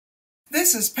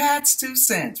This is Pat's 2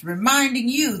 cents, reminding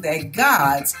you that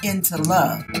God's into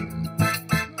love.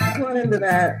 I've run into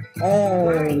that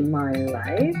all my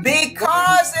life.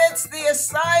 Because it's the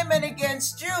assignment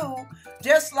against you,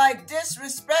 just like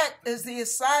disrespect is the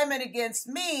assignment against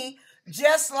me,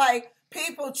 just like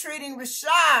people treating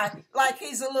Rashad like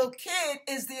he's a little kid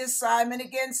is the assignment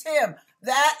against him.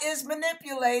 That is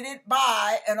manipulated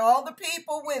by, and all the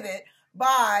people with it,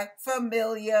 by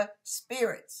familiar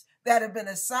spirits that have been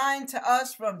assigned to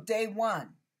us from day one.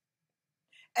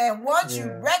 And once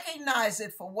you recognize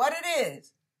it for what it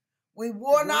is, we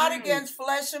war not against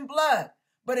flesh and blood,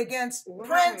 but against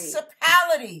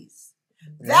principalities.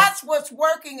 That's what's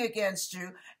working against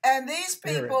you. And these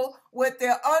people with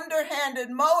their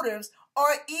underhanded motives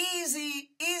are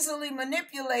easily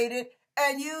manipulated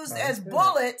and used as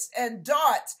bullets and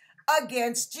darts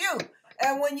against you.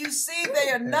 And when you see they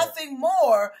are nothing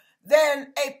more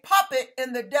than a puppet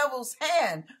in the devil's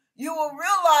hand, you will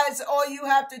realize all you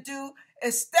have to do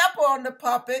is step on the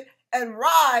puppet and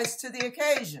rise to the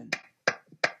occasion.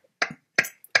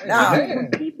 Now,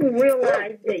 when people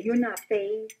realize that you're not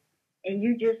phased, and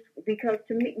you just, because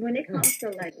to me, when it comes to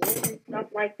like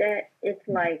stuff like that, it's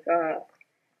like,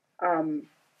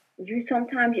 you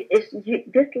sometimes,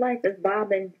 this life is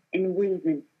bobbing and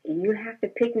weaving, and you have to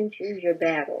pick and choose your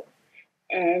battles.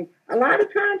 And a lot of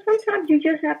times, sometimes you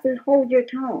just have to hold your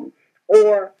tongue,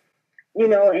 or, you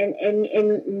know,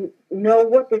 and know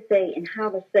what to say and how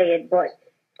to say it, but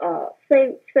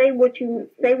say what you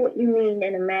mean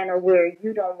in a manner where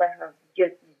you don't let her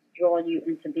just draw you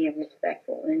into being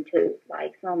respectful, into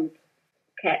like some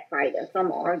cat fight or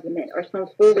some argument or some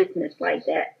foolishness like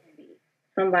that.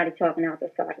 Somebody talking out the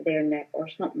side of their neck or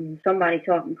something, somebody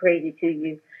talking crazy to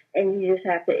you, and you just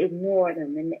have to ignore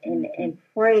them and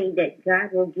pray that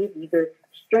God will give you the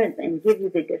strength and give you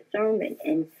the discernment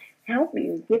and help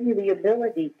you, give you the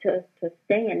ability to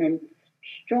stand and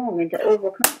strong and to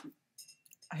overcome.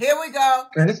 Here we go.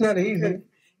 And it's not easy.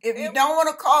 If you don't want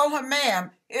to call her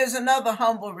ma'am, here's another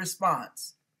humble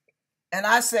response. And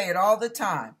I say it all the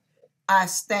time. I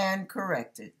stand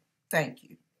corrected. Thank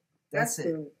you. That's it.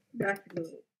 Good. That's good.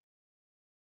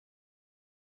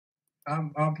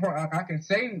 I can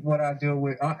say what I deal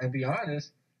with and be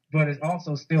honest, but it's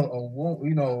also still a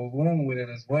wound with it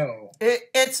as well.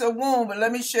 It's a wound, but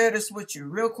let me share this with you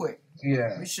real quick. Yeah.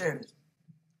 Let me share this.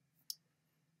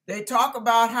 They talk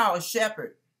about how a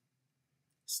shepherd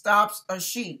stops a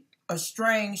sheep, a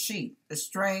straying sheep. The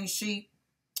straying sheep,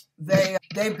 they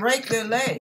break their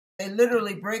leg. They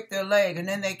literally break their leg, and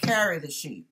then they carry the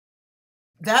sheep.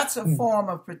 That's a form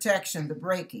of protection, the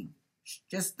breaking.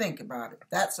 Just think about it.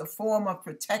 That's a form of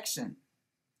protection,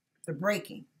 the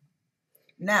breaking.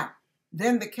 Now,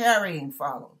 then the carrying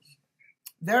follows.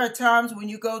 There are times when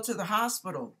you go to the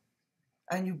hospital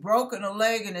and you've broken a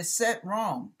leg and it's set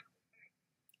wrong,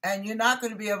 and you're not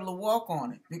going to be able to walk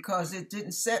on it because it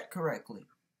didn't set correctly.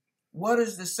 What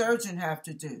does the surgeon have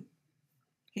to do?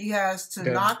 He has to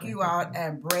knock you out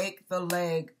and break the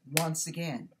leg once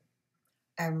again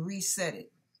and reset it.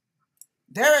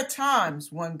 There are times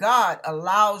when God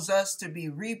allows us to be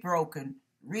rebroken,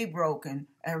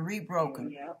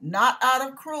 not out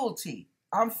of cruelty.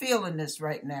 I'm feeling this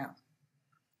right now.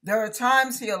 There are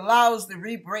times he allows the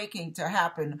rebreaking to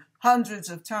happen hundreds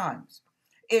of times.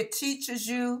 It teaches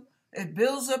you, it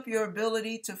builds up your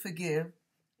ability to forgive.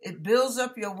 It builds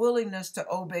up your willingness to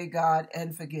obey God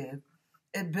and forgive.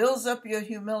 It builds up your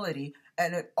humility,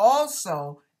 and it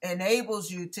also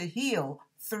enables you to heal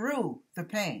through the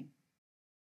pain.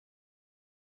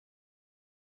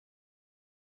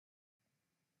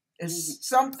 It's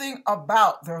something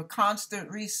about the constant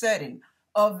resetting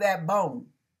of that bone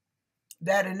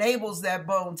that enables that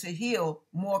bone to heal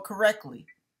more correctly.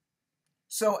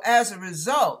 So as a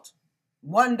result,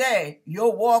 one day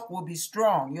your walk will be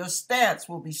strong, your stance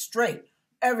will be straight,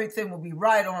 everything will be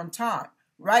right on time.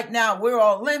 Right now, we're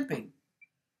all limping.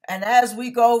 And as we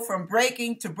go from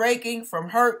breaking to breaking, from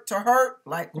hurt to hurt,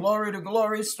 like glory to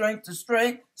glory, strength to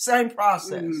strength, same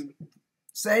process,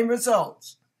 same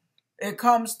results. It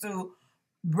comes through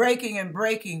breaking and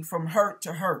breaking from hurt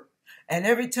to hurt. And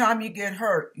every time you get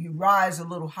hurt, you rise a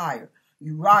little higher.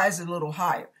 You rise a little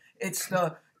higher. It's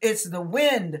the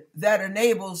wind that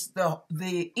enables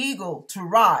the eagle to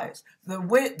rise.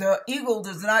 The eagle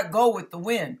does not go with the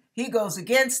wind. He goes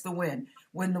against the wind.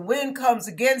 When the wind comes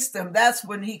against him, that's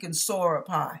when he can soar up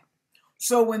high.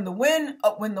 So when the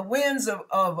winds of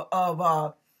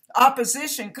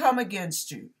opposition come against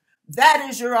you, that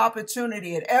is your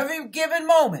opportunity at every given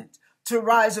moment to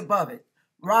rise above it,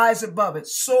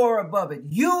 soar above it.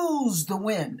 Use the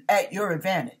wind at your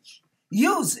advantage.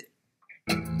 Use it.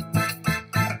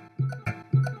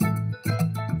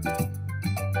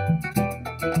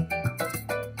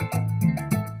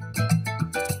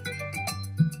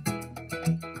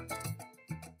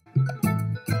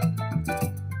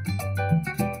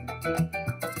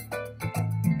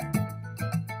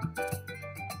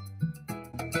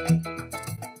 Bye.